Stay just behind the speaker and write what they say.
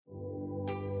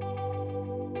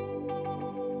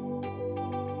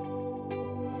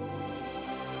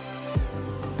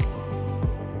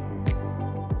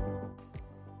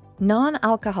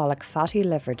Non-alcoholic fatty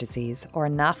liver disease, or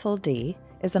NAFLD,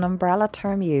 is an umbrella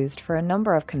term used for a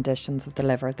number of conditions of the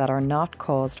liver that are not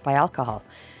caused by alcohol.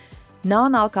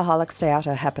 Non-alcoholic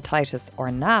steatohepatitis,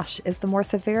 or NASH, is the more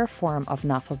severe form of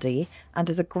NAFLD and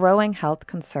is a growing health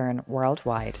concern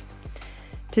worldwide.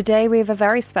 Today we have a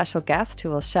very special guest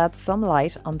who will shed some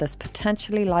light on this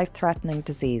potentially life-threatening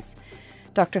disease.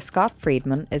 Dr. Scott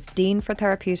Friedman is Dean for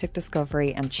Therapeutic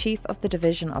Discovery and Chief of the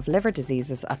Division of Liver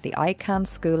Diseases at the Icahn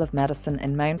School of Medicine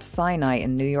in Mount Sinai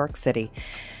in New York City.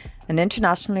 An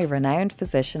internationally renowned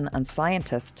physician and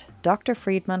scientist, Dr.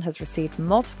 Friedman has received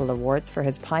multiple awards for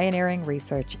his pioneering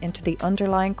research into the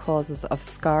underlying causes of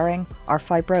scarring or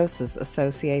fibrosis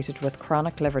associated with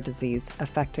chronic liver disease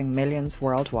affecting millions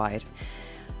worldwide.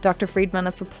 Dr. Friedman,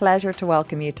 it's a pleasure to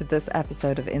welcome you to this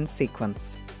episode of In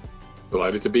Sequence.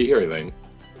 Delighted to be here, Elaine.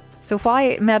 So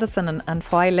why medicine and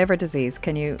why liver disease?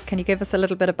 Can you give us a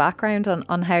little bit of background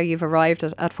on how you've arrived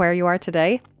at where you are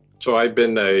today? So I've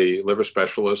been a liver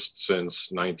specialist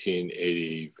since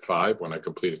 1985 when I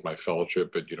completed my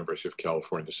fellowship at University of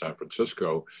California, San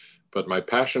Francisco. But my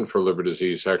passion for liver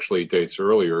disease actually dates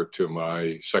earlier to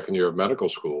my second year of medical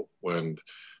school when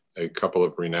a couple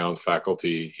of renowned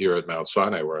faculty here at Mount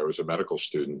Sinai, where I was a medical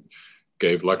student,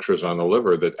 gave lectures on the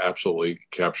liver that absolutely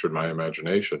captured my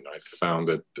imagination. I found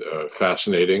it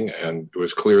fascinating, and it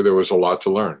was clear there was a lot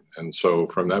to learn. And so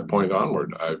from that point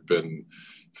onward, I've been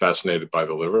fascinated by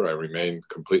the liver. I remain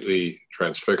completely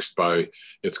transfixed by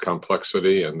its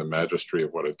complexity and the majesty of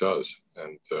what it does.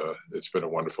 And it's been a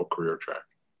wonderful career track.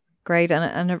 Great.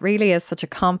 And it really is such a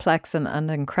complex and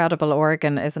incredible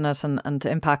organ, isn't it? And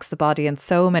impacts the body in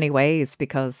so many ways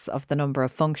because of the number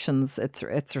of functions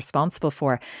it's responsible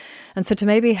for. And so to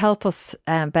maybe help us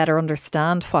better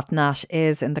understand what NASH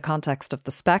is in the context of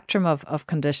the spectrum of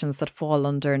conditions that fall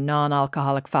under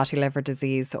non-alcoholic fatty liver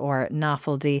disease, or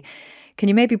NAFLD, can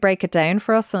you maybe break it down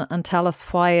for us and tell us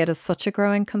why it is such a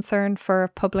growing concern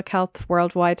for public health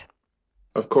worldwide?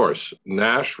 Of course.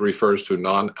 NASH refers to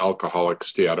non-alcoholic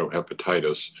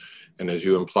steatohepatitis. And as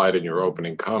you implied in your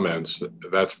opening comments,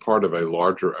 that's part of a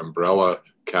larger umbrella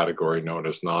category known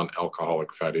as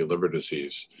non-alcoholic fatty liver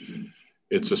disease.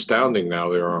 It's astounding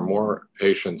now there are more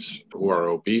patients who are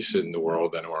obese in the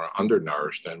world than who are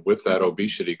undernourished. And with that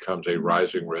obesity comes a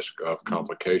rising risk of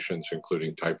complications,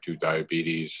 including type 2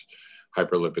 diabetes,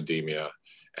 hyperlipidemia,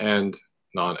 and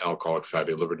non-alcoholic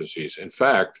fatty liver disease. In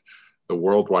fact, the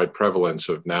worldwide prevalence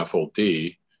of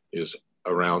NAFLD is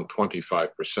around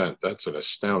 25%. That's an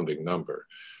astounding number.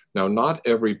 Now, not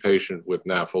every patient with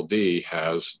NAFLD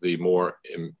has the more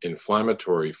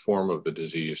inflammatory form of the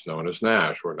disease known as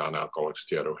NASH, or non-alcoholic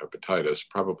steatohepatitis.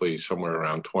 Probably somewhere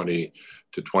around 20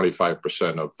 to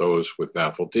 25% of those with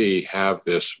NAFLD have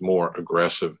this more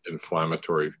aggressive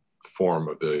inflammatory form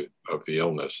of the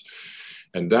illness.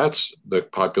 And that's the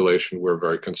population we're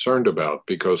very concerned about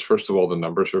because, first of all, the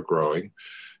numbers are growing.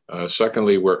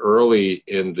 Secondly, we're early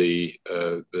in the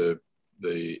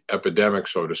epidemic,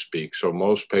 so to speak. So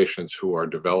most patients who are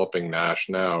developing NASH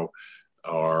now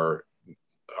are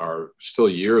still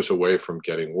years away from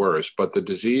getting worse. But the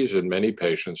disease in many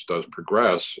patients does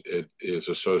progress. It is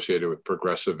associated with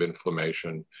progressive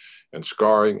inflammation and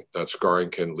scarring. That scarring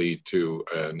can lead to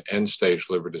an end-stage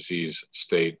liver disease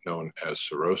state known as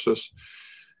cirrhosis.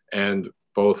 And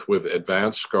both with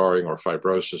advanced scarring or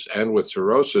fibrosis and with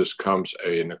cirrhosis comes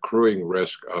an accruing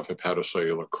risk of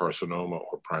hepatocellular carcinoma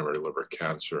or primary liver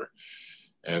cancer.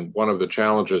 And one of the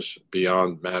challenges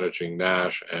beyond managing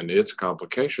NASH and its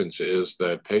complications is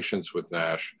that patients with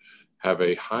NASH have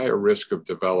a higher risk of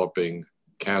developing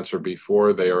cancer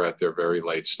before they are at their very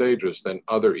late stages than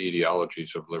other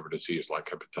etiologies of liver disease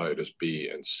like hepatitis B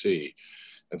and C.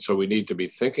 And so we need to be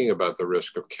thinking about the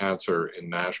risk of cancer in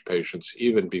NASH patients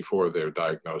even before they're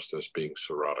diagnosed as being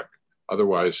cirrhotic.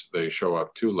 Otherwise, they show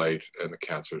up too late and the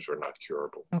cancers are not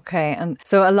curable. Okay. And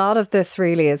so a lot of this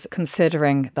really is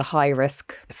considering the high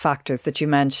risk factors that you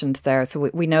mentioned there. So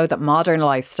we know that modern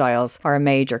lifestyles are a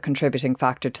major contributing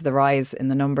factor to the rise in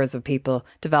the numbers of people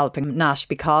developing NASH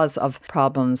because of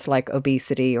problems like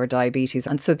obesity or diabetes.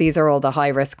 And so these are all the high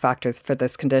risk factors for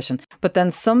this condition. But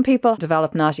then some people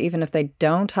develop NASH even if they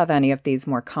don't have any of these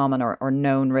more common or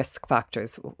known risk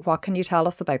factors. What can you tell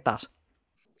us about that?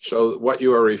 So what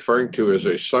you are referring to is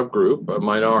a subgroup, a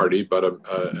minority, but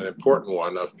an important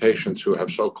one of patients who have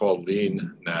so-called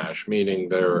lean NASH, meaning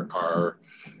there are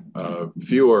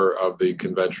fewer of the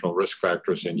conventional risk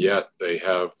factors, and yet they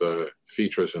have the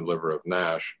features and liver of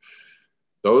NASH.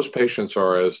 Those patients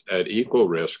are at equal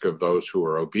risk of those who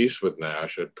are obese with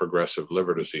NASH at progressive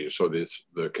liver disease. So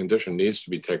the condition needs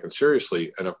to be taken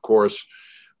seriously. And of course,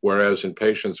 Whereas in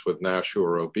patients with NASH who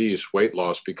are obese, weight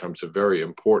loss becomes a very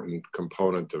important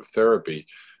component of therapy.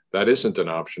 That isn't an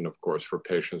option, of course, for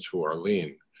patients who are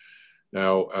lean.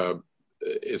 Now,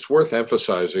 it's worth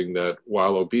emphasizing that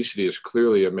while obesity is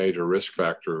clearly a major risk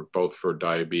factor, both for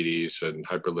diabetes and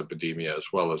hyperlipidemia as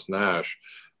well as NASH,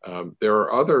 there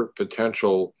are other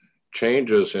potential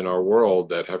changes in our world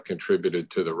that have contributed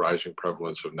to the rising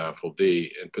prevalence of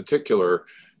NAFLD. In particular,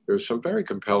 there's some very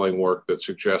compelling work that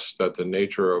suggests that the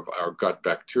nature of our gut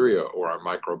bacteria or our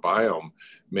microbiome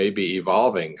may be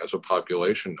evolving as a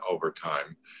population over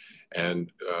time,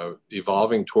 and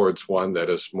evolving towards one that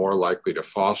is more likely to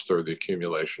foster the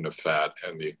accumulation of fat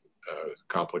and the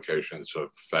complications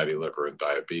of fatty liver and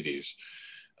diabetes.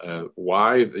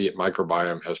 Why the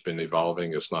microbiome has been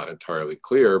evolving is not entirely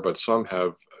clear, but some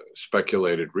have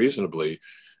speculated reasonably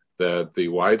that the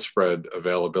widespread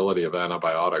availability of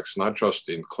antibiotics, not just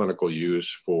in clinical use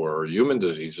for human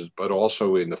diseases, but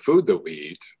also in the food that we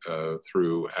eat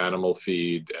through animal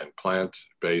feed and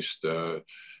plant-based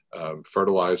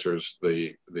fertilizers,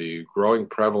 the growing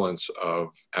prevalence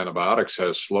of antibiotics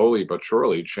has slowly but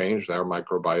surely changed our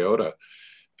microbiota.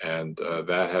 And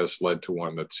that has led to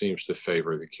one that seems to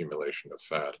favor the accumulation of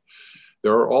fat.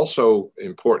 There are also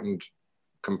important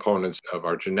components of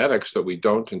our genetics that we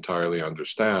don't entirely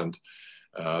understand.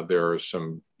 There are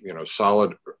some,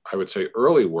 solid, I would say,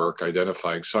 early work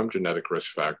identifying some genetic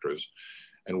risk factors.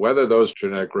 And whether those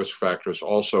genetic risk factors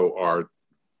also are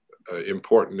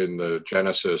important in the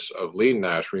genesis of lean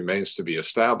NASH remains to be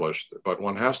established. But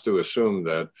one has to assume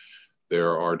that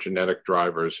there are genetic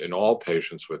drivers in all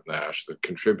patients with NASH that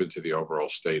contribute to the overall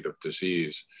state of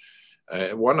disease.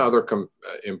 One other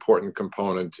important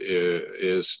component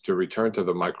is to return to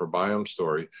the microbiome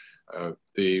story.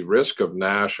 The risk of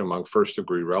NASH among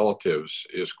first-degree relatives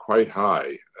is quite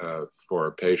high for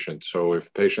a patient. So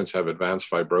if patients have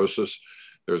advanced fibrosis,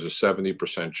 there's a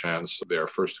 70% chance their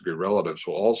first-degree relatives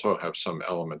will also have some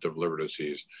element of liver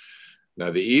disease. Now,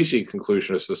 the easy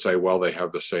conclusion is to say, well, they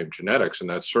have the same genetics, and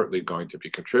that's certainly going to be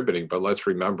contributing. But let's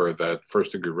remember that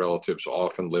first-degree relatives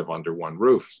often live under one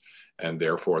roof, and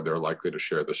therefore they're likely to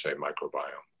share the same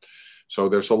microbiome. So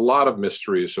there's a lot of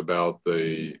mysteries about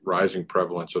the rising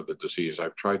prevalence of the disease.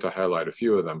 I've tried to highlight a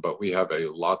few of them, but we have a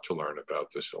lot to learn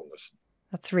about this illness.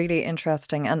 That's really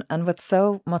interesting. And with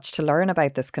so much to learn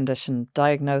about this condition,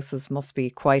 diagnosis must be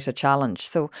quite a challenge.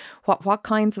 So what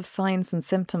kinds of signs and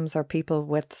symptoms are people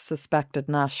with suspected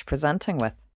NASH presenting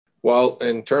with? Well,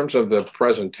 in terms of the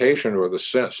presentation or the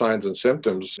signs and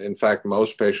symptoms, in fact,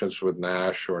 most patients with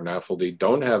NASH or NAFLD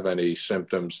don't have any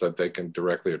symptoms that they can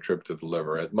directly attribute to the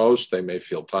liver. At most, they may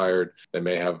feel tired. They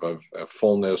may have a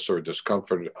fullness or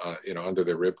discomfort, under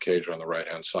their rib cage on the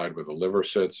right-hand side where the liver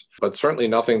sits, but certainly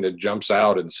nothing that jumps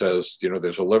out and says,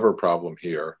 there's a liver problem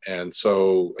here. And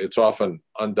so it's often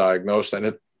undiagnosed, and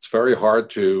it's very hard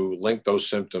to link those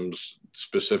symptoms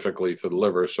specifically to the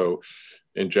liver. So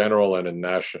in general, and in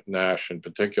NASH in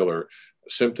particular,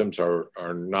 symptoms are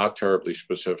not terribly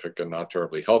specific and not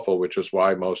terribly helpful, which is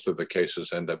why most of the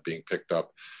cases end up being picked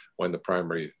up when the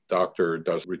primary doctor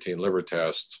does routine liver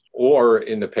tests, or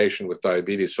in the patient with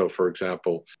diabetes. So, for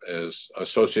example, as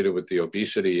associated with the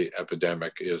obesity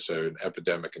epidemic is an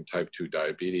epidemic in type 2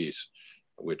 diabetes,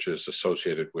 which is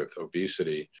associated with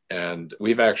obesity. And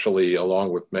we've actually,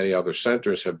 along with many other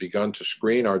centers, have begun to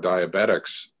screen our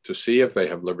diabetics to see if they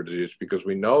have liver disease, because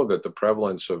we know that the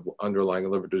prevalence of underlying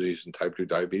liver disease in type 2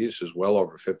 diabetes is well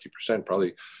over 50%,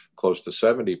 probably close to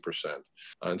 70%.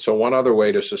 And so one other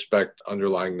way to suspect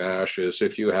underlying NASH is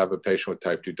if you have a patient with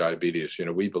type 2 diabetes,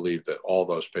 we believe that all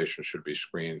those patients should be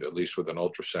screened, at least with an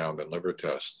ultrasound and liver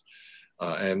tests.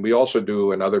 And we also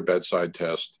do another bedside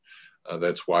test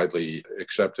that's widely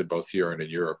accepted both here and in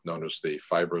Europe, known as the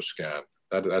FibroScan.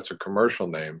 That's a commercial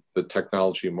name. The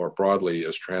technology more broadly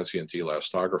is transient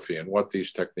elastography. And what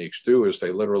these techniques do is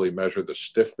they literally measure the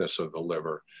stiffness of the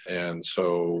liver. And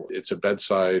so it's a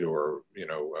bedside or,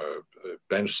 a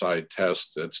bench-side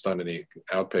test that's done in the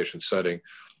outpatient setting.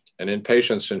 And in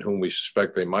patients in whom we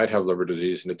suspect they might have liver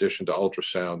disease, in addition to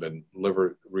ultrasound and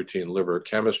routine liver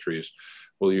chemistries,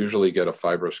 we'll usually get a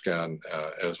FibroScan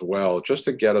as well, just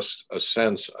to get a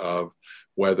sense of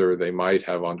whether they might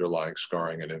have underlying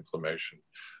scarring and inflammation.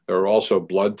 There are also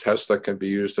blood tests that can be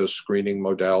used as screening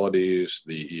modalities,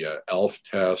 the ELF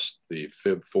test, the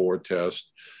FIB4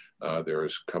 test. There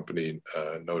is a company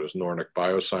known as Nornic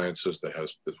Biosciences that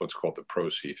has what's called the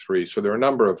PRO-C3. So there are a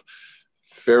number of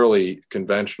fairly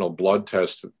conventional blood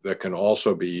tests that can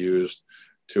also be used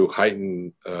to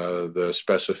heighten the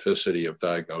specificity of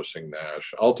diagnosing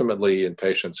NASH. Ultimately, in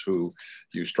patients who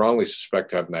you strongly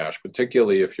suspect have NASH,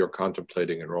 particularly if you're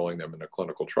contemplating enrolling them in a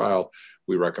clinical trial,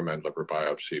 we recommend liver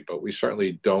biopsy. But we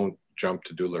certainly don't jump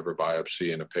to do liver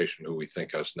biopsy in a patient who we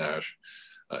think has NASH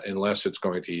unless it's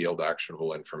going to yield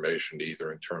actionable information,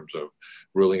 either in terms of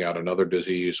ruling out another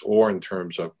disease or in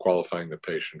terms of qualifying the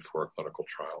patient for a clinical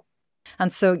trial.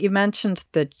 And so you mentioned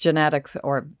the genetics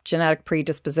or genetic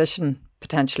predisposition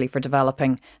potentially for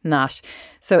developing NASH.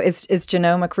 So is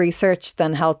genomic research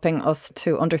then helping us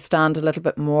to understand a little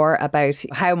bit more about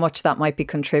how much that might be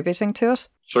contributing to it?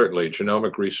 Certainly,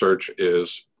 genomic research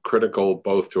is critical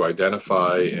both to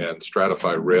identify and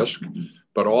stratify risk,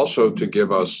 but also to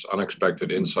give us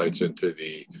unexpected insights into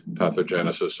the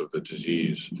pathogenesis of the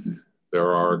disease.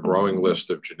 There are a growing list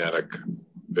of genetic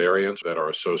variants that are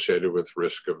associated with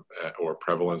risk of or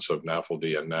prevalence of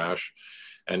NAFLD and NASH.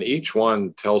 And each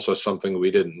one tells us something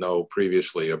we didn't know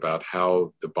previously about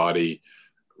how the body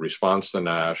responds to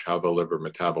NASH, how the liver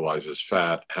metabolizes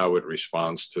fat, how it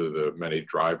responds to the many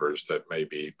drivers that may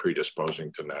be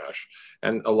predisposing to NASH.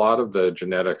 And a lot of the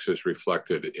genetics is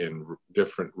reflected in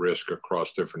different risk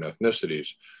across different ethnicities.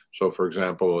 So for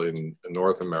example, in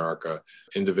North America,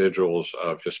 individuals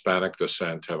of Hispanic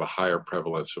descent have a higher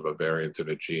prevalence of a variant in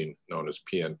a gene known as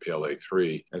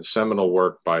PNPLA3. And seminal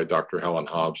work by Dr. Helen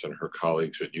Hobbs and her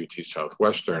colleagues at UT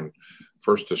Southwestern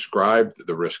first described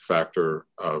the risk factor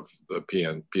of the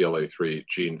PNPLA3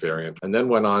 gene variant, and then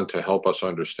went on to help us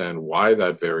understand why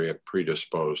that variant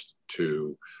predisposed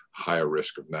to higher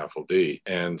risk of NAFLD.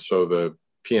 And so the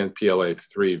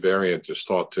PNPLA3 variant is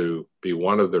thought to be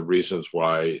one of the reasons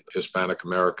why Hispanic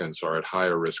Americans are at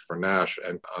higher risk for NASH.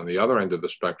 And on the other end of the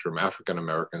spectrum, African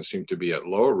Americans seem to be at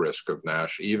lower risk of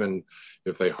NASH, even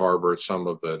if they harbor some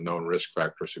of the known risk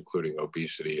factors, including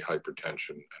obesity,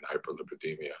 hypertension, and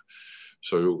hyperlipidemia.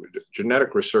 So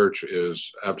genetic research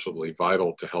is absolutely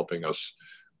vital to helping us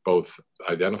both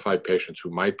identify patients who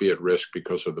might be at risk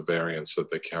because of the variants that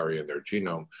they carry in their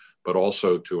genome, but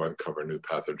also to uncover new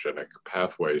pathogenic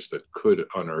pathways that could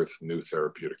unearth new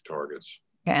therapeutic targets.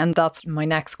 And that's my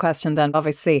next question then.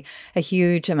 Obviously, a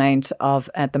huge amount of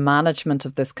the management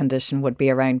of this condition would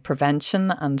be around prevention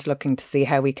and looking to see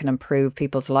how we can improve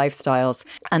people's lifestyles.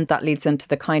 And that leads into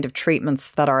the kind of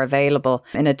treatments that are available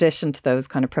in addition to those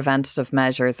kind of preventative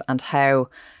measures, and how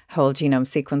whole genome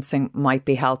sequencing might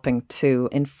be helping to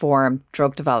inform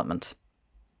drug development.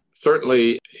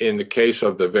 Certainly, in the case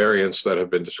of the variants that have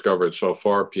been discovered so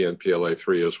far,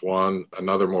 PNPLA3 is one.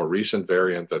 Another more recent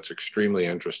variant that's extremely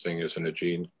interesting is in a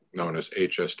gene known as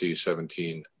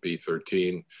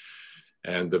HSD17B13.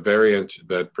 And the variant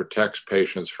that protects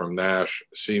patients from NASH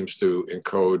seems to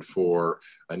encode for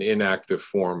an inactive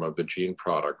form of the gene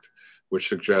product, which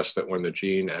suggests that when the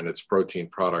gene and its protein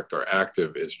product are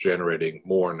active, it's generating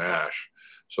more NASH.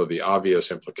 So the obvious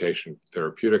implication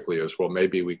therapeutically is, well,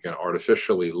 maybe we can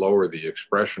artificially lower the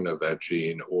expression of that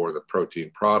gene or the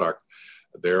protein product,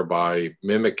 thereby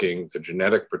mimicking the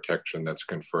genetic protection that's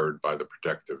conferred by the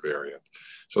protective variant.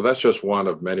 So that's just one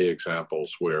of many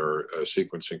examples where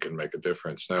sequencing can make a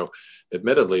difference. Now,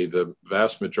 admittedly, the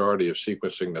vast majority of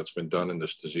sequencing that's been done in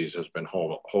this disease has been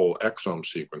whole exome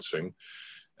sequencing.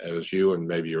 As you and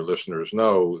maybe your listeners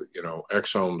know,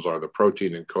 exomes are the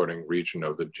protein encoding region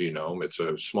of the genome. It's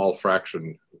a small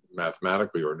fraction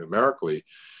mathematically or numerically,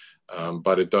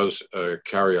 but it does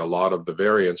carry a lot of the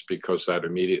variants because that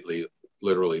immediately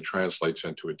literally translates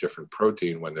into a different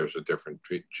protein when there's a different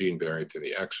gene variant in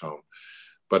the exome.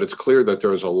 But it's clear that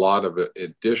there is a lot of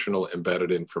additional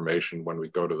embedded information when we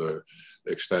go to the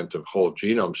extent of whole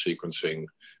genome sequencing,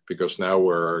 because now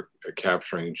we're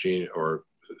capturing gene or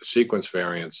sequence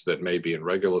variants that may be in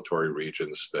regulatory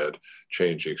regions that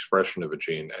change the expression of a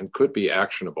gene and could be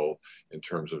actionable in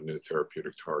terms of new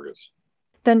therapeutic targets.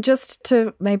 Then just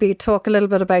to maybe talk a little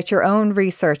bit about your own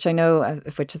research, I know,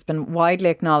 which has been widely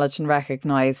acknowledged and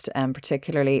recognised,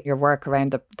 particularly your work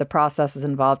around the processes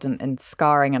involved in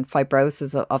scarring and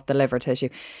fibrosis of the liver tissue.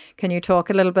 Can you talk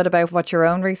a little bit about what your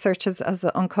own research has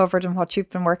uncovered and what you've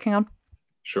been working on?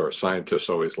 Sure. Scientists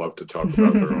always love to talk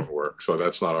about their own work, so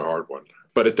that's not a hard one.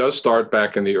 But it does start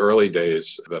back in the early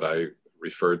days that I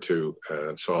referred to,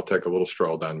 so I'll take a little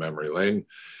stroll down memory lane.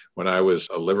 When I was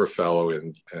a liver fellow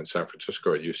in San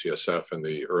Francisco at UCSF in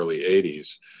the early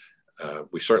 80s,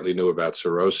 we certainly knew about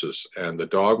cirrhosis. And the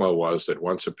dogma was that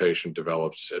once a patient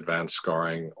develops advanced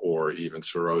scarring or even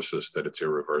cirrhosis, that it's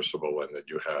irreversible and that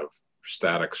you have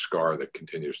static scar that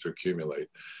continues to accumulate.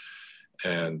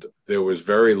 And there was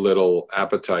very little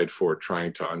appetite for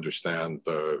trying to understand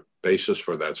the basis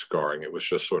for that scarring. It was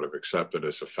just sort of accepted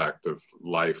as a fact of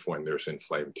life when there's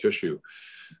inflamed tissue.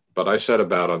 But I set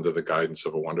about, under the guidance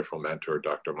of a wonderful mentor,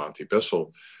 Dr. Monty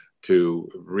Bissell, to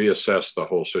reassess the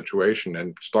whole situation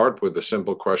and start with the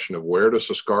simple question of where does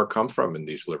the scar come from in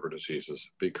these liver diseases?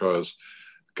 Because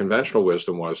conventional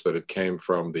wisdom was that it came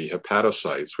from the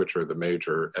hepatocytes, which are the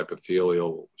major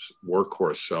epithelial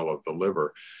workhorse cell of the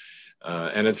liver.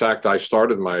 And in fact, I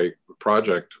started my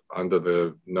project under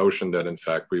the notion that, in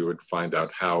fact, we would find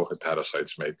out how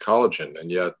hepatocytes made collagen. And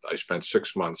yet I spent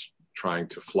 6 months trying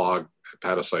to flog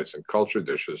hepatocytes in culture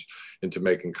dishes into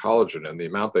making collagen. And the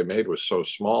amount they made was so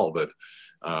small that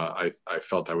I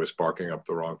felt I was barking up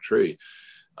the wrong tree.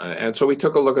 And so we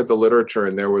took a look at the literature,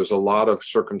 and there was a lot of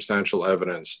circumstantial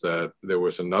evidence that there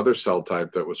was another cell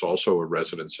type that was also a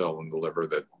resident cell in the liver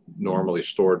that normally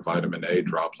stored vitamin A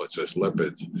droplets as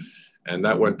lipids. And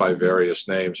that went by various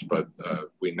names, but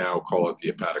we now call it the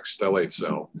hepatic stellate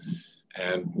cell.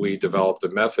 And we developed a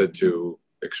method to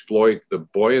exploit the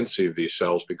buoyancy of these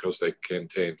cells, because they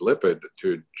contained lipid,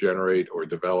 to generate or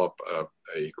develop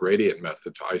a gradient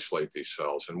method to isolate these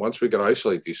cells. And once we could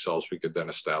isolate these cells, we could then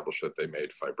establish that they made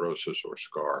fibrosis or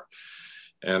scar.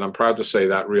 And I'm proud to say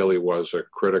that really was a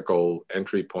critical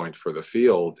entry point for the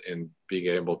field in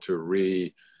being able to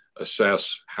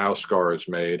reassess how scar is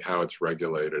made, how it's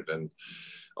regulated. And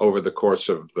over the course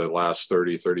of the last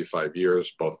 30, 35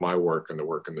 years, both my work and the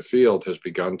work in the field has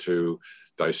begun to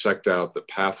dissect out the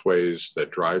pathways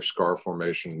that drive scar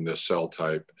formation in this cell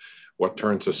type. What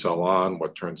turns a cell on,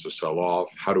 what turns a cell off,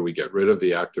 how do we get rid of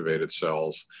the activated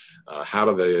cells, how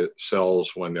do the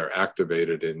cells, when they're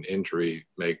activated in injury,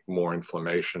 make more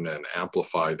inflammation and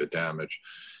amplify the damage.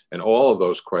 And all of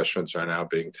those questions are now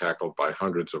being tackled by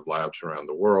hundreds of labs around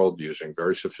the world using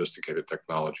very sophisticated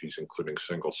technologies, including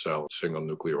single cell, single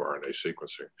nuclear RNA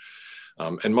sequencing.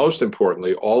 And most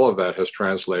importantly, all of that has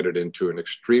translated into an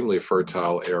extremely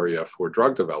fertile area for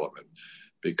drug development,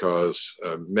 because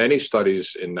many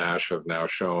studies in NASH have now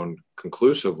shown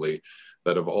conclusively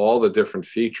that of all the different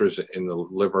features in the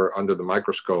liver under the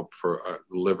microscope for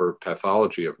liver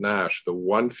pathology of NASH, the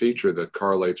one feature that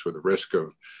correlates with risk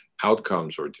of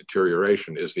outcomes or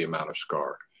deterioration is the amount of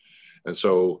scar. And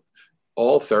so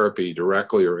all therapy,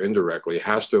 directly or indirectly,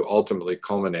 has to ultimately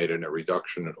culminate in a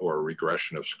reduction or a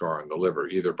regression of scar in the liver,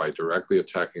 either by directly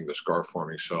attacking the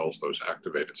scar-forming cells, those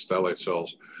activated stellate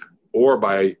cells, or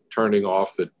by turning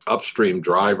off the upstream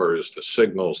drivers, the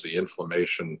signals, the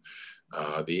inflammation,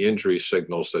 the injury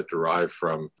signals that derive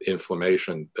from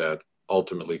inflammation that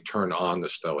ultimately turn on the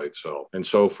stellate cell. And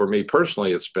so for me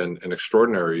personally, it's been an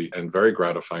extraordinary and very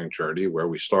gratifying journey, where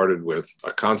we started with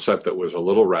a concept that was a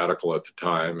little radical at the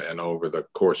time, and over the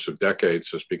course of decades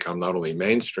has become not only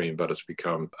mainstream, but it's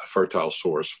become a fertile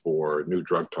source for new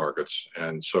drug targets.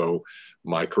 And so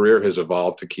my career has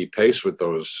evolved to keep pace with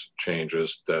those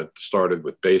changes that started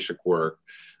with basic work,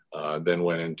 then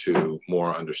went into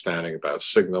more understanding about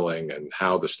signaling and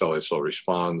how the stellate cell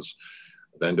responds,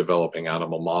 then developing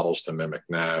animal models to mimic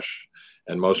NASH.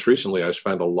 And most recently, I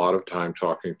spent a lot of time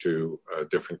talking to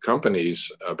different companies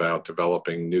about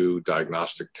developing new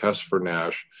diagnostic tests for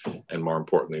NASH, and more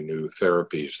importantly, new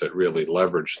therapies that really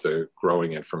leverage the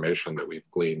growing information that we've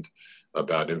gleaned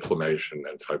about inflammation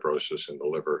and fibrosis in the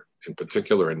liver, in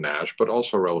particular in NASH, but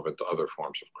also relevant to other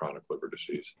forms of chronic liver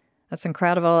disease. That's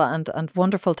incredible and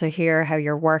wonderful to hear how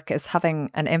your work is having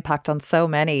an impact on so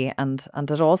many. And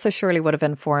it also surely would have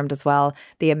informed as well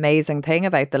the amazing thing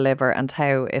about the liver and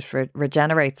how it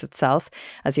regenerates itself,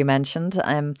 as you mentioned.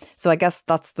 So I guess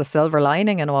that's the silver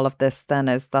lining in all of this then,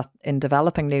 is that in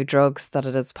developing new drugs, that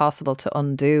it is possible to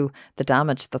undo the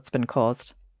damage that's been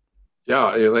caused.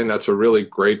 Yeah, Elaine, that's a really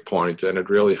great point, and it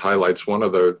really highlights one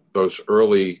of those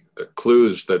early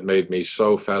clues that made me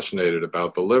so fascinated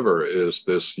about the liver, is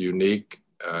this unique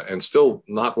and still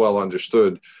not well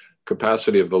understood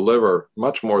capacity of the liver,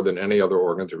 much more than any other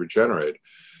organ, to regenerate.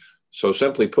 So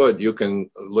simply put, you can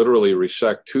literally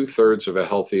resect 2/3 of a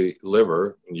healthy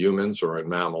liver in humans or in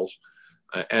mammals,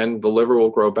 and the liver will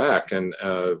grow back. And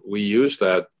we use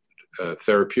that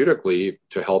therapeutically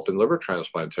to help in liver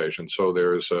transplantation. So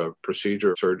there's a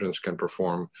procedure surgeons can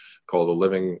perform called a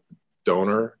living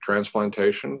donor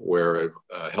transplantation, where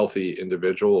a healthy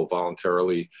individual will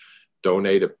voluntarily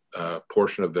donate a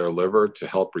portion of their liver to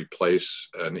help replace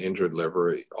an injured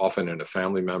liver, often in a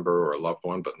family member or a loved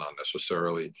one, but not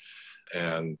necessarily.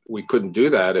 And we couldn't do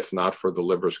that if not for the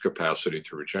liver's capacity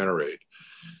to regenerate.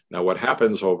 Now, what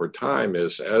happens over time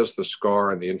is, as the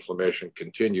scar and the inflammation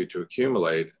continue to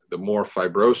accumulate, the more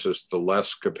fibrosis, the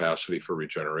less capacity for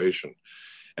regeneration.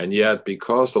 And yet,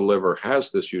 because the liver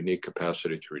has this unique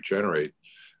capacity to regenerate,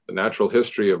 The natural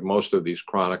history of most of these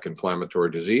chronic inflammatory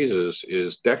diseases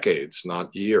is decades,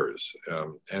 not years.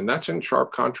 And that's in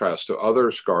sharp contrast to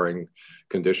other scarring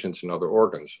conditions in other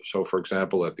organs. So, for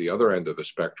example, at the other end of the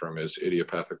spectrum is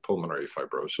idiopathic pulmonary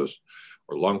fibrosis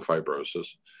or lung fibrosis.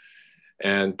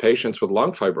 And patients with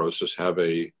lung fibrosis have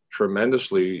a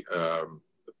tremendously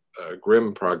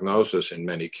grim prognosis in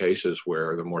many cases,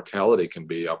 where the mortality can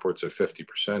be upwards of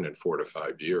 50% in 4 to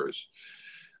 5 years.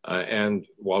 And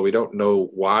while we don't know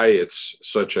why it's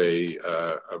such a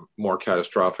more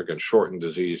catastrophic and shortened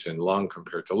disease in lung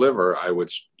compared to liver, I would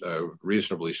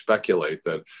reasonably speculate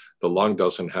that the lung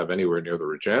doesn't have anywhere near the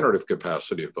regenerative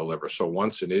capacity of the liver. So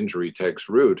once an injury takes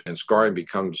root and scarring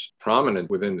becomes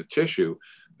prominent within the tissue,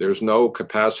 there's no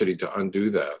capacity to undo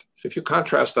that. If you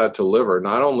contrast that to liver,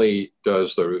 not only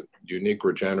does the unique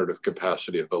regenerative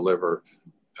capacity of the liver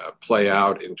play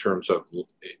out in terms of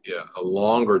a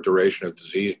longer duration of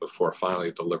disease before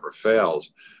finally the liver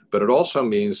fails, but it also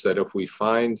means that if we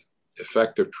find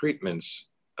effective treatments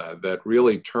that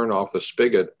really turn off the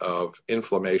spigot of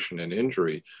inflammation and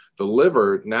injury, the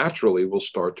liver naturally will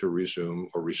start to resume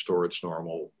or restore its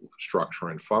normal structure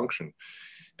and function.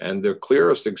 And the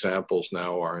clearest examples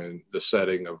now are in the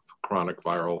setting of chronic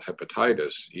viral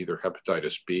hepatitis, either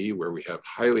hepatitis B, where we have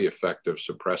highly effective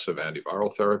suppressive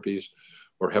antiviral therapies,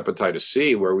 or hepatitis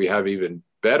C, where we have even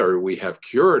better, we have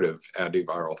curative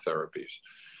antiviral therapies.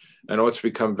 And what's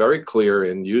become very clear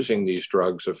in using these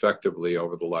drugs effectively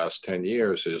over the last 10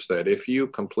 years is that if you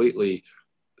completely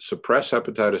suppress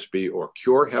hepatitis B or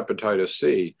cure hepatitis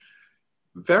C,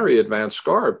 very advanced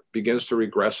scar begins to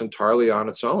regress entirely on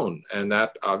its own. And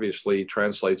that obviously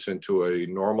translates into a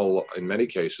normal, in many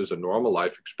cases, a normal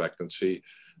life expectancy,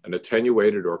 an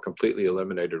attenuated or completely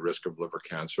eliminated risk of liver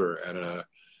cancer, and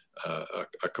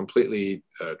a completely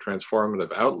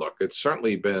transformative outlook. It's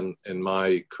certainly been, in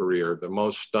my career, the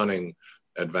most stunning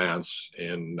advance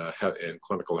in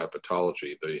clinical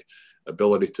hepatology, the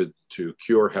ability to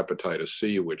cure hepatitis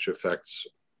C, which affects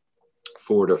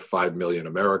 4 to 5 million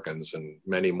Americans and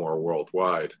many more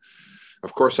worldwide.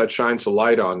 Of course, that shines a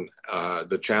light on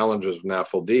the challenges of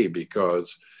NAFLD,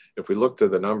 because if we look to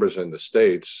the numbers in the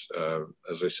States,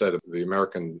 as I said, the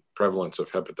American prevalence of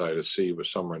hepatitis C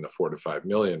was somewhere in the 4 to 5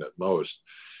 million at most.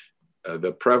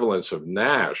 The prevalence of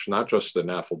NASH, not just the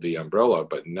NAFLD umbrella,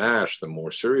 but NASH, the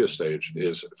more serious stage,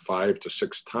 is 5 to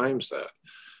 6 times that.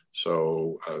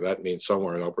 So that means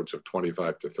somewhere in upwards of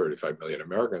 25 to 35 million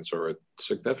Americans are at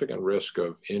significant risk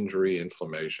of injury,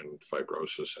 inflammation,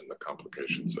 fibrosis, and the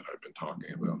complications that I've been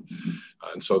talking about.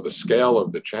 And so the scale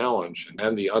of the challenge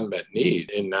and the unmet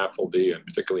need in NAFLD, and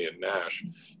particularly in NASH,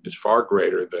 is far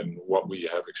greater than what we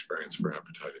have experienced for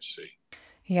hepatitis C.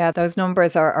 Yeah, those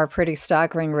numbers are pretty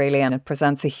staggering, really, and it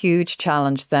presents a huge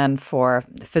challenge then for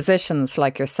physicians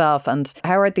like yourself. And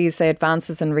how are these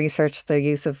advances in research, the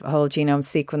use of whole genome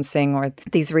sequencing or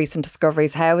these recent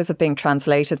discoveries, how is it being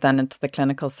translated then into the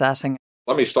clinical setting?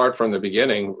 Let me start from the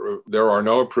beginning. There are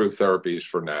no approved therapies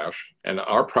for NASH. And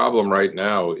our problem right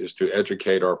now is to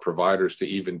educate our providers to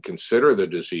even consider the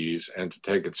disease and to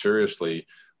take it seriously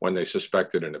when they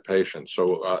suspect it in a patient.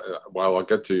 So while I'll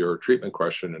get to your treatment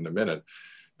question in a minute,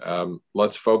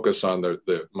 let's focus on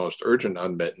the most urgent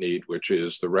unmet need, which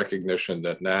is the recognition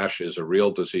that NASH is a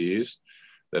real disease,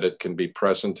 that it can be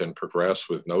present and progress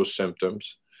with no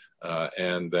symptoms,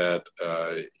 and that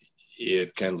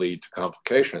it can lead to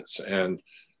complications. And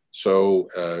so,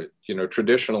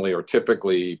 traditionally or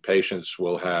typically, patients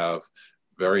will have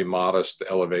very modest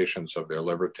elevations of their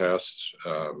liver tests.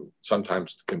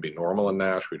 Sometimes it can be normal in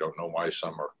NASH. We don't know why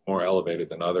some are more elevated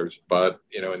than others. But,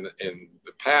 in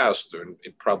the past, and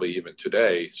probably even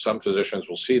today, some physicians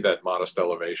will see that modest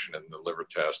elevation in the liver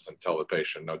test and tell the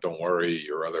patient, no, don't worry,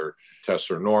 your other tests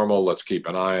are normal. Let's keep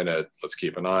an eye on it. Let's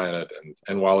keep an eye on it.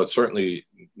 And while it's certainly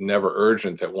never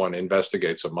urgent that one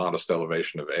investigates a modest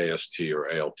elevation of AST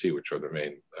or ALT, which are the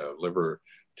main liver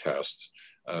tests,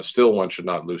 still, one should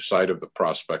not lose sight of the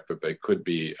prospect that they could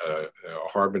be a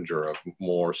harbinger of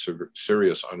more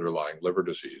serious underlying liver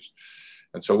disease.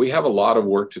 And so we have a lot of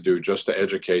work to do just to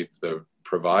educate the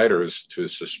providers to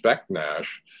suspect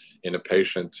NASH in a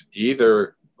patient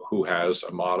either who has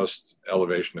a modest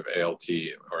elevation of ALT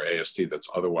or AST that's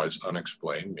otherwise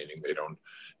unexplained, meaning they don't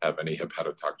have any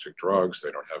hepatotoxic drugs,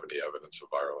 they don't have any evidence of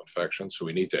viral infection. So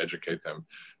we need to educate them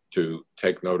to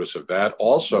take notice of that.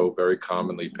 Also, very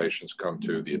commonly, patients come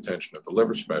to the attention of the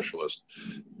liver specialist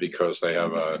because they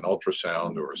have an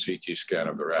ultrasound or a CT scan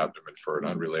of their abdomen for an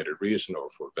unrelated reason or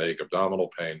for vague abdominal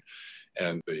pain.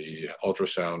 And the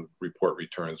ultrasound report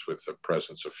returns with the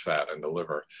presence of fat in the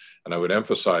liver. And I would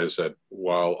emphasize that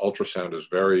while ultrasound is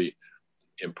very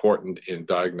important in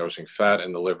diagnosing fat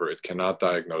in the liver. It cannot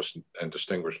diagnose and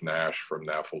distinguish NASH from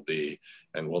NAFLD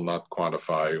and will not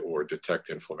quantify or detect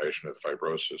inflammation and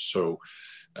fibrosis. So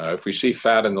if we see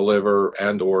fat in the liver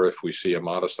and or if we see a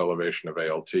modest elevation of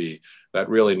ALT, that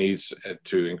really needs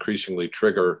to increasingly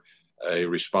trigger a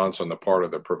response on the part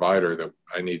of the provider that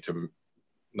I need to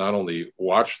not only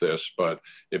watch this, but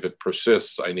if it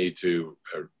persists, I need to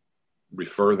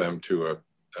refer them to a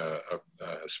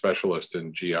specialist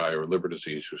in GI or liver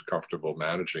disease who's comfortable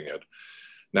managing it.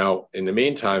 Now, in the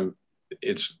meantime,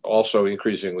 it's also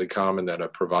increasingly common that a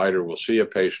provider will see a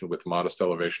patient with modest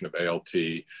elevation of ALT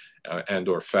and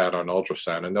or fat on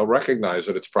ultrasound, and they'll recognize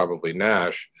that it's probably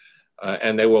NASH,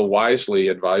 and they will wisely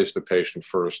advise the patient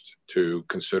first to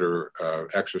consider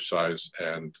exercise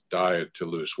and diet to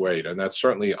lose weight. And that's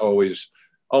certainly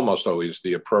almost always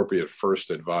the appropriate first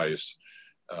advice.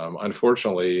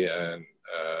 Unfortunately, and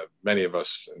many of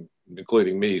us,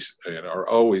 including me, are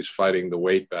always fighting the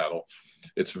weight battle.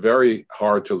 It's very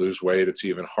hard to lose weight. It's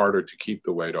even harder to keep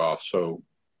the weight off. So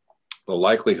the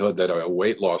likelihood that a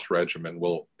weight loss regimen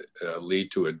will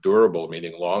lead to a durable,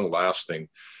 meaning long-lasting,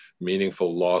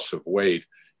 meaningful loss of weight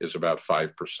is about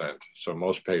 5%. So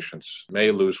most patients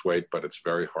may lose weight, but it's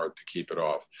very hard to keep it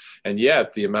off. And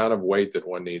yet the amount of weight that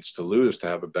one needs to lose to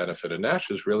have a benefit in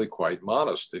NASH is really quite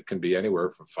modest. It can be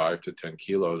anywhere from 5 to 10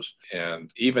 kilos.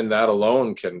 And even that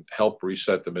alone can help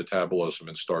reset the metabolism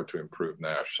and start to improve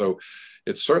NASH. So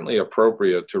it's certainly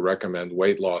appropriate to recommend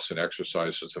weight loss and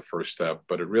exercise as a first step,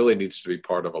 but it really needs to be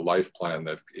part of a life plan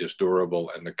that is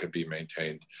durable and that can be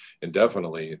maintained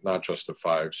indefinitely, not just a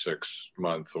 5, 6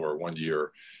 month or 1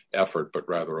 year effort, but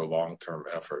rather a long-term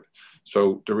effort.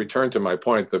 So to return to my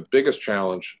point, the biggest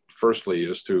challenge, firstly,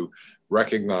 is to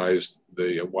recognize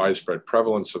the widespread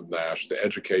prevalence of NASH, to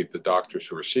educate the doctors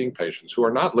who are seeing patients who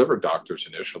are not liver doctors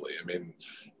initially. I mean,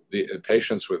 the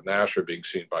patients with NASH are being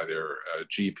seen by their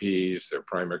GPs, their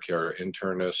primary care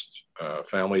internists,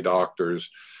 family doctors.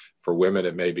 For women,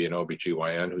 it may be an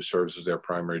OBGYN who serves as their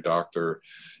primary doctor.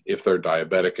 If they're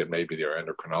diabetic, it may be their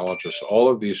endocrinologist. All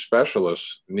of these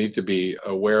specialists need to be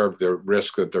aware of the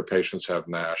risk that their patients have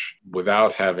NASH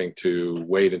without having to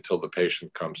wait until the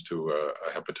patient comes to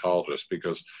a hepatologist,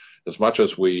 because as much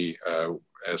as we,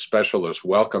 as specialists,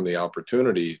 welcome the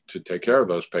opportunity to take care of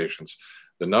those patients,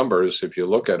 the numbers, if you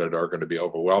look at it, are going to be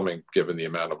overwhelming given the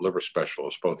amount of liver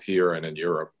specialists, both here and in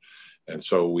Europe. And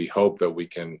so we hope that we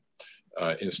can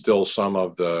instill some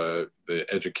of the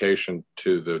education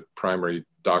to the primary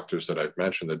doctors that I've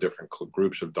mentioned, the different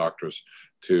groups of doctors,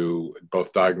 to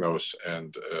both diagnose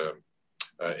and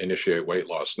initiate weight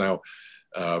loss. Now,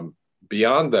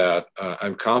 beyond that,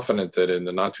 I'm confident that in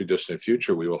the not too distant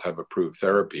future, we will have approved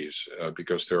therapies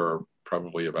because there are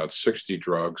probably about 60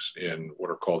 drugs in what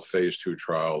are called phase 2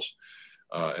 trials,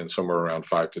 and somewhere around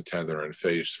 5 to 10 that are in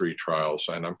phase 3 trials.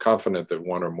 And I'm confident that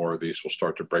one or more of these will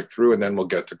start to break through, and then we'll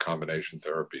get to combination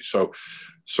therapy. So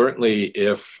certainly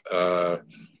if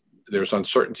there's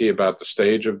uncertainty about the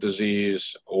stage of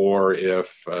disease, or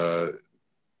if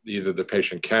either the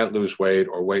patient can't lose weight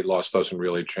or weight loss doesn't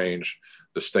really change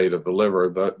the state of the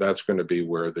liver, that's going to be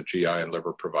where the GI and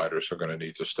liver providers are going to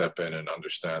need to step in and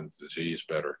understand the disease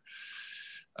better.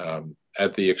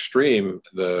 At the extreme,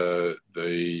 the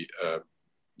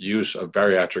use of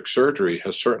bariatric surgery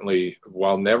has certainly,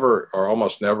 while never or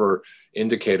almost never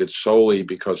indicated solely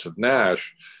because of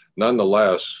NASH,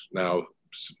 nonetheless, now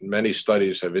many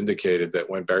studies have indicated that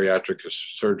when bariatric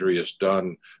surgery is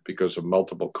done because of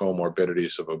multiple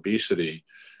comorbidities of obesity,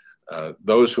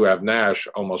 those who have NASH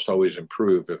almost always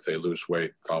improve if they lose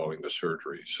weight following the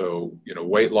surgery. So,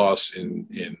 weight loss in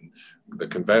the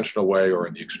conventional way or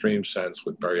in the extreme sense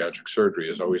with bariatric surgery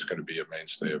is always going to be a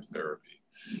mainstay of therapy.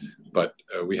 But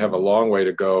we have a long way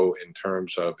to go in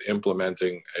terms of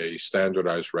implementing a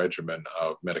standardized regimen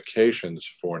of medications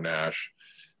for NASH.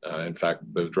 In fact,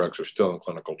 the drugs are still in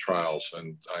clinical trials,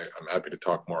 and I'm happy to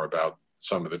talk more about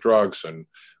some of the drugs and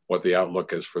what the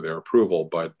outlook is for their approval.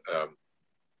 But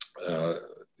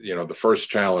the first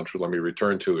challenge, let me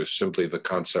return to, is simply the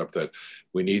concept that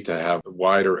we need to have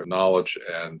wider knowledge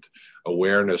and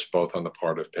awareness both on the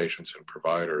part of patients and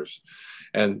providers.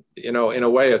 And, in a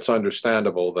way, it's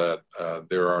understandable that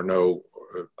there are no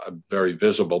very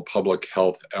visible public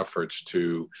health efforts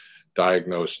to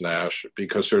diagnose NASH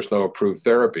because there's no approved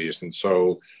therapies. And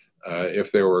so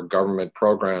if there were government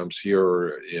programs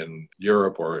here in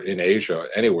Europe or in Asia,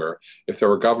 anywhere, if there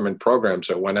were government programs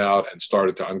that went out and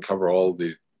started to uncover all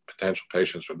the potential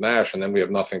patients with NASH, and then we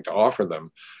have nothing to offer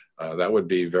them, that would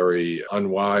be very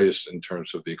unwise in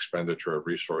terms of the expenditure of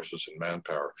resources and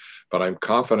manpower. But I'm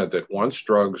confident that once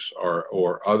drugs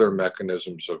or other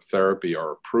mechanisms of therapy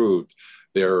are approved,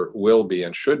 there will be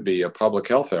and should be a public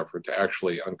health effort to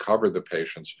actually uncover the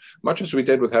patients, much as we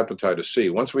did with hepatitis C.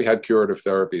 Once we had curative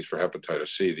therapies for hepatitis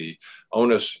C, the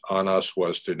onus on us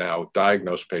was to now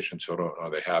diagnose patients who don't know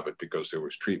they have it because there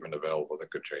was treatment available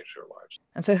that could change their lives.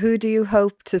 And so who do you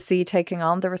hope to see taking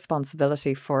on the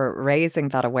responsibility for raising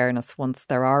that awareness once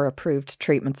there are approved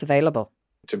treatments available?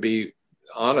 To be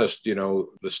honest, the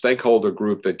stakeholder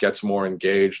group that gets more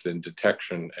engaged in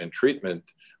detection and treatment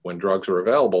when drugs are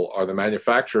available are the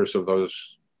manufacturers of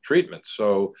those treatments.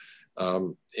 So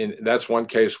that's one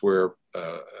case where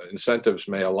incentives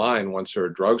may align once there are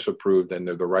drugs approved and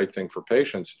they're the right thing for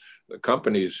patients. The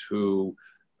companies who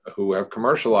have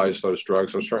commercialized those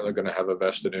drugs are certainly going to have a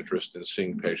vested interest in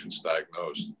seeing patients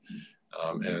diagnosed.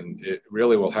 And it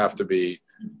really will have to be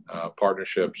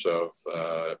partnerships of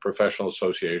professional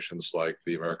associations like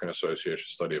the American Association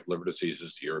of Study of Liver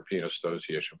Diseases, the European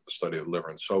Association for the Study of the Liver,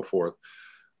 and so forth,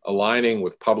 aligning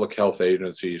with public health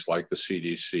agencies like the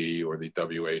CDC or the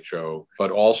WHO,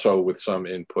 but also with some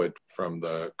input from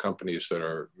the companies that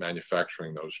are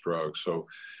manufacturing those drugs. So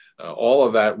all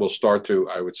of that will start to,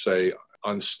 I would say,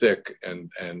 unstick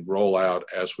and roll out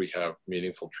as we have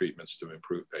meaningful treatments to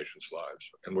improve patients'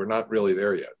 lives. And we're not really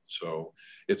there yet. So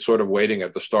it's sort of waiting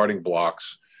at the starting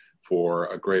blocks for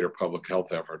a greater public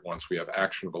health effort once we have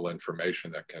actionable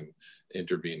information that can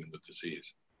intervene in the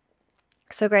disease.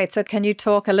 So great. So can you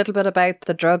talk a little bit about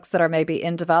the drugs that are maybe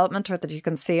in development or that you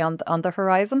can see on the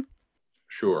horizon?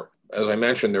 Sure. As I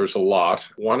mentioned, there's a lot.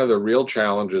 One of the real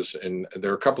challenges, and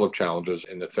there are a couple of challenges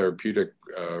in the therapeutic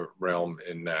realm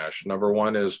in NASH. Number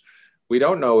one is we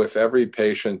don't know if every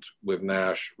patient with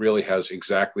NASH really has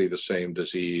exactly the same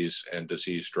disease and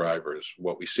disease drivers.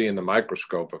 What we see in the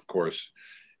microscope, of course,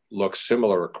 looks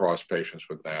similar across patients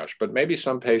with NASH, but maybe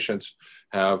some patients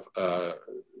have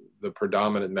the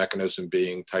predominant mechanism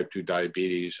being type 2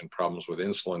 diabetes and problems with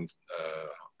insulin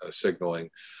signaling.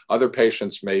 Other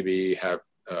patients maybe have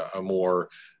a more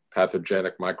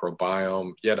pathogenic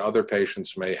microbiome, yet other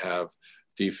patients may have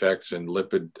defects in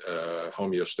lipid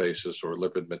homeostasis or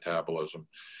lipid metabolism.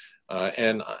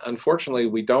 And unfortunately,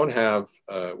 we don't have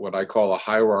what I call a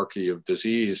hierarchy of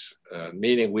disease,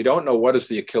 meaning we don't know what is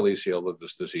the Achilles heel of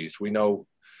this disease. We know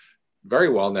very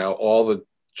well now all the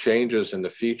changes in the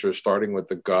features, starting with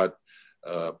the gut,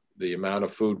 the amount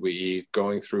of food we eat,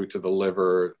 going through to the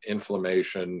liver,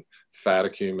 inflammation, fat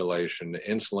accumulation,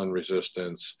 insulin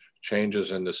resistance,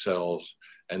 changes in the cells,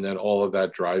 and then all of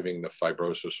that driving the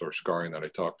fibrosis or scarring that I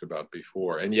talked about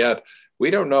before. And yet,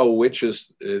 we don't know which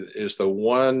is the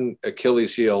one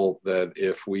Achilles heel that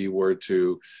if we were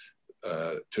to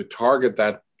target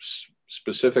that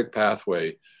specific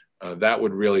pathway, that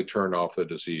would really turn off the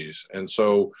disease. And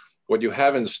so what you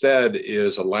have instead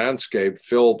is a landscape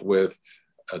filled with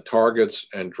targets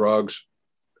and drugs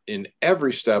in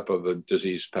every step of the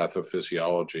disease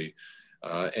pathophysiology.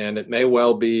 And it may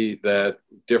well be that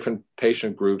different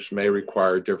patient groups may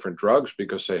require different drugs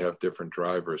because they have different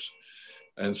drivers.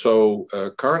 And so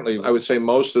currently, I would say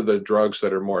most of the drugs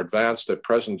that are more advanced at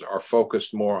present are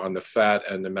focused more on the fat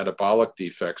and the metabolic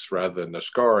defects rather than the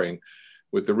scarring,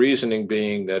 with the reasoning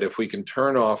being that if we can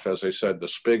turn off, as I said, the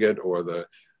spigot or the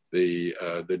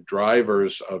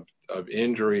drivers of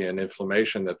injury and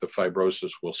inflammation, that the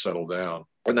fibrosis will settle down.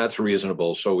 And that's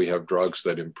reasonable. So we have drugs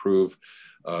that improve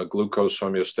glucose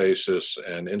homeostasis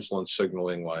and insulin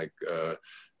signaling like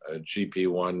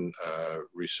GP1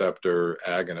 receptor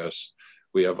agonists.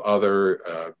 We have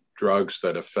other drugs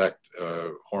that affect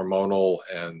hormonal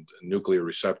and nuclear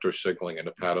receptor signaling in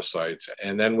hepatocytes.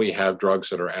 And then we have drugs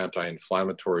that are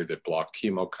anti-inflammatory that block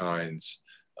chemokines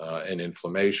and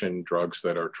inflammation, drugs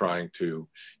that are trying to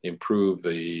improve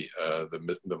the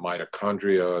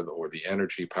mitochondria or the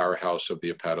energy powerhouse of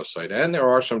the hepatocyte. And there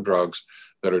are some drugs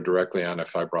that are directly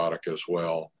antifibrotic as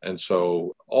well. And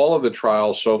so all of the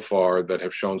trials so far that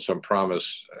have shown some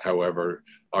promise, however,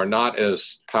 are not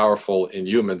as powerful in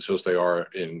humans as they are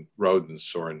in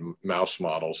rodents or in mouse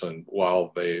models. And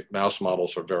while the mouse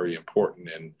models are very important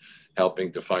in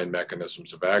helping define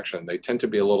mechanisms of action, they tend to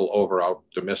be a little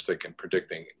over-optimistic in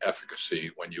predicting efficacy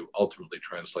when you ultimately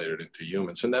translate it into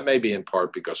humans. And that may be in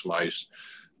part because mice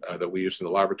that we use in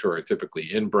the laboratory are typically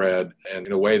inbred, and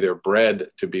in a way they're bred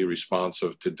to be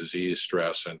responsive to disease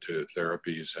stress and to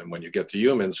therapies. And when you get to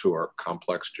humans who are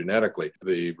complex genetically,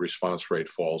 the response rate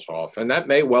falls off. And that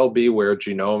may well be where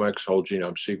genomics, whole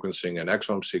genome sequencing, and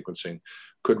exome sequencing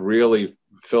could really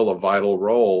fill a vital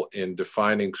role in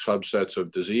defining subsets of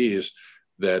disease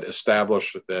that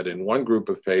establish that in one group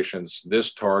of patients,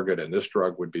 this target and this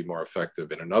drug would be more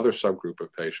effective. In another subgroup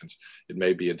of patients, it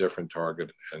may be a different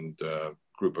target and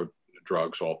group of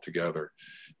drugs altogether.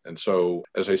 And so,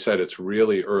 as I said, it's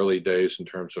really early days in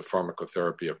terms of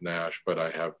pharmacotherapy of NASH, but I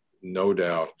have no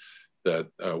doubt that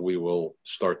we will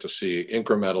start to see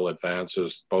incremental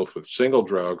advances, both with single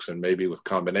drugs and maybe with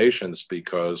combinations,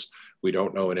 because we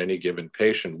don't know in any given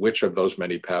patient which of those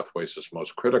many pathways is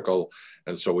most critical.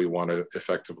 And so we want to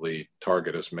effectively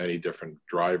target as many different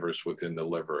drivers within the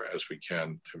liver as we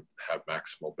can to have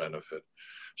maximal benefit.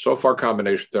 So far,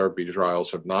 combination therapy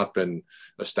trials have not been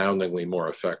astoundingly more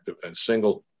effective than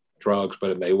single drugs,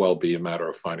 but it may well be a matter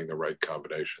of finding the right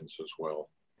combinations as well.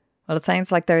 Well, it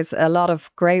sounds like there's a lot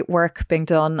of great work being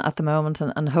done at the moment,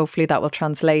 and hopefully that will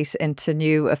translate into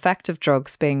new effective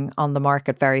drugs being on the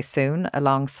market very soon,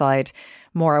 alongside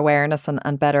more awareness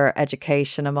and better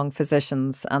education among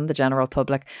physicians and the general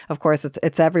public. Of course,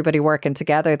 it's everybody working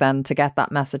together then to get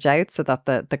that message out so that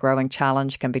the growing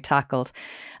challenge can be tackled.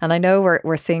 And I know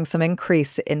we're seeing some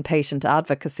increase in patient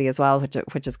advocacy as well,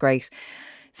 which is great.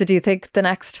 So do you think the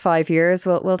next 5 years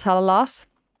will tell a lot?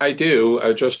 I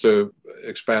do. Just to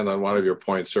expand on one of your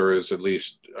points, there is at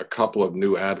least a couple of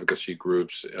new advocacy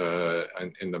groups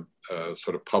in the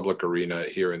sort of public arena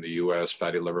here in the US,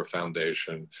 Fatty Liver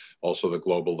Foundation, also the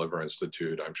Global Liver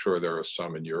Institute. I'm sure there are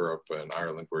some in Europe and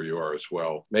Ireland where you are as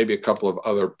well. Maybe a couple of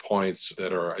other points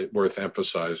that are worth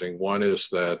emphasizing. One is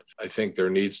that I think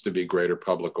there needs to be greater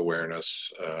public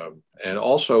awareness. And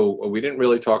also, we didn't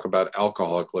really talk about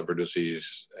alcoholic liver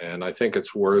disease, and I think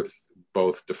it's worth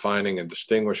both defining and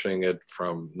distinguishing it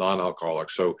from non-alcoholic.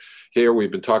 So here we've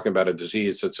been talking about a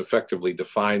disease that's effectively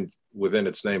defined within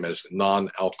its name as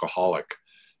non-alcoholic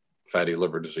fatty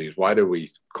liver disease. Why do we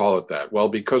call it that? Well,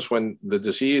 because when the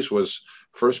disease was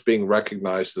first being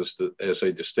recognized as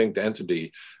a distinct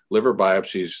entity, liver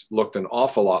biopsies looked an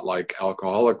awful lot like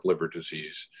alcoholic liver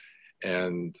disease.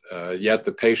 And yet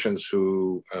the patients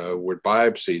who were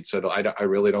biopsied said, I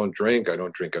really don't drink. I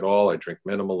don't drink at all. I drink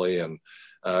minimally. And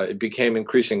it became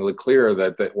increasingly clear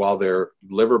that while their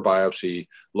liver biopsy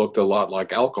looked a lot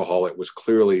like alcohol, it was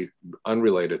clearly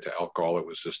unrelated to alcohol. It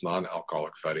was just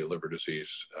non-alcoholic fatty liver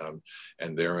disease.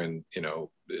 And therein,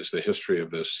 is the history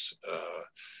of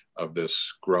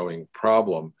this growing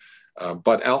problem.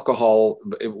 But alcohol,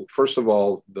 first of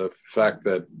all, the fact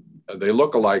that they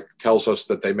look alike tells us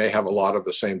that they may have a lot of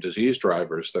the same disease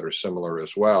drivers that are similar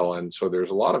as well. And so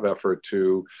there's a lot of effort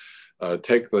to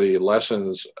take the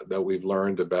lessons that we've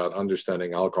learned about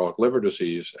understanding alcoholic liver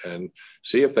disease and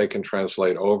see if they can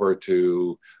translate over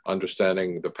to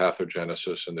understanding the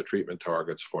pathogenesis and the treatment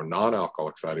targets for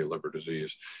non-alcoholic fatty liver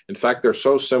disease. In fact, they're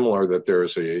so similar that there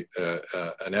is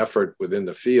an effort within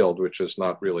the field, which has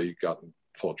not really gotten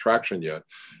full traction yet,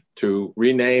 to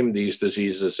rename these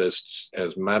diseases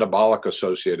as metabolic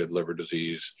associated liver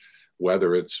disease,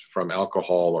 whether it's from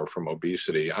alcohol or from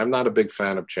obesity. I'm not a big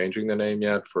fan of changing the name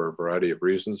yet for a variety of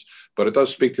reasons, but it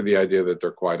does speak to the idea that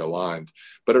they're quite aligned.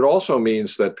 But it also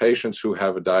means that patients who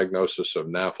have a diagnosis of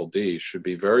NAFLD should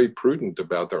be very prudent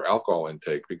about their alcohol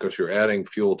intake, because you're adding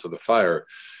fuel to the fire.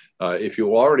 If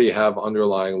you already have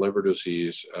underlying liver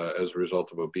disease as a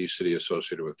result of obesity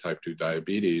associated with type 2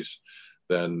 diabetes,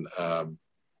 then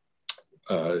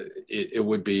it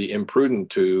would be imprudent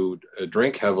to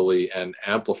drink heavily and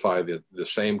amplify the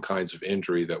same kinds of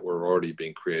injury that were already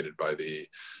being created by the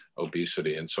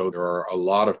obesity. And so there are a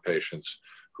lot of patients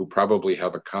who probably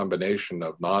have a combination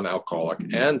of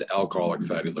non-alcoholic and alcoholic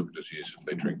fatty liver disease if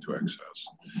they drink to excess.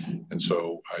 And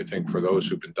so I think for those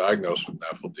who've been diagnosed with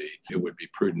NAFLD, it would be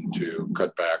prudent to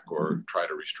cut back or try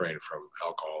to restrain from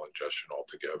alcohol ingestion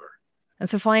altogether. And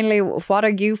so finally, what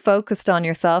are you focused on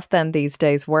yourself then these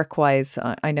days, work-wise?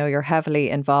 I know you're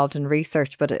heavily involved in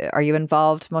research, but are you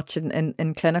involved much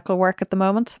in clinical work at the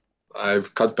moment?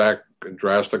 I've cut back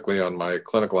drastically on my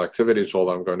clinical activities,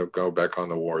 although I'm going to go back on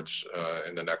the wards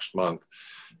in the next month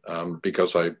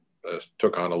because I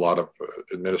took on a lot of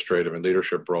administrative and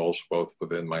leadership roles, both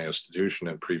within my institution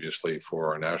and previously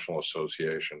for our national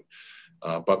association.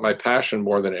 But my passion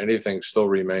more than anything still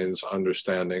remains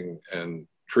understanding and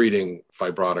treating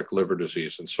fibrotic liver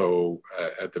disease. And so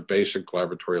at the basic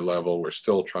laboratory level, we're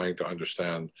still trying to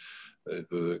understand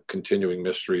the continuing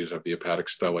mysteries of the hepatic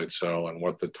stellate cell and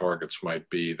what the targets might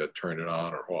be that turn it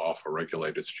on or off or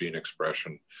regulate its gene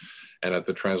expression. And at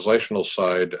the translational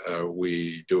side,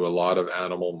 we do a lot of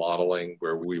animal modeling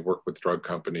where we work with drug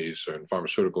companies and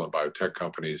pharmaceutical and biotech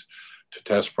companies to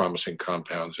test promising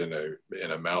compounds in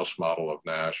a mouse model of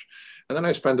NASH. And then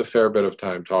I spend a fair bit of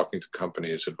time talking to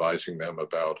companies, advising them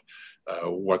about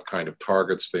what kind of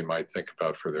targets they might think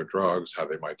about for their drugs, how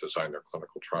they might design their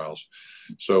clinical trials.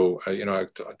 So,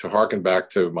 to harken back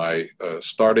to my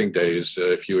starting days,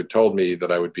 if you had told me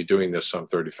that I would be doing this some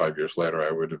 35 years later,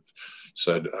 I would have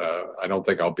said, I don't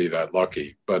think I'll be that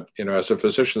lucky. But, as a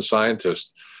physician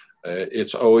scientist,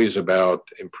 it's always about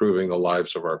improving the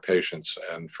lives of our patients.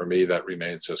 And for me, that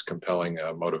remains as compelling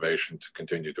a motivation to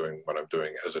continue doing what I'm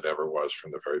doing as it ever was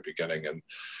from the very beginning. And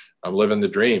I'm living the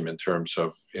dream in terms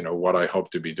of, what I hope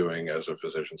to be doing as a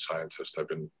physician scientist. I've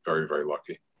been very, very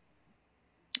lucky.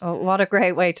 Oh, what a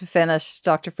great way to finish,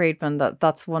 Dr. Friedman.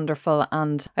 That's wonderful.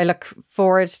 And I look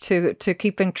forward to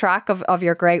keeping track of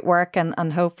your great work,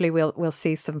 and hopefully we'll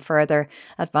see some further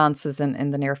advances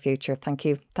in the near future. Thank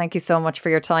you. Thank you so much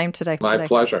for your time today. My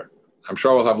pleasure. I'm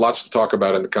sure we'll have lots to talk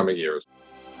about in the coming years.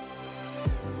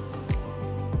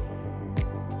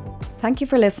 Thank you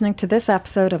for listening to this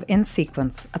episode of In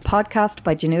Sequence, a podcast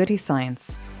by Genuity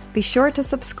Science. Be sure to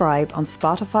subscribe on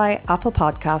Spotify, Apple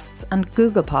Podcasts and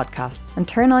Google Podcasts, and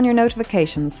turn on your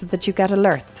notifications so that you get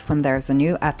alerts when there's a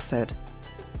new episode.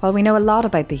 While we know a lot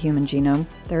about the human genome,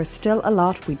 there is still a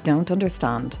lot we don't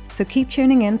understand. So keep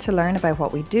tuning in to learn about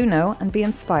what we do know and be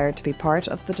inspired to be part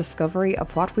of the discovery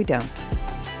of what we don't.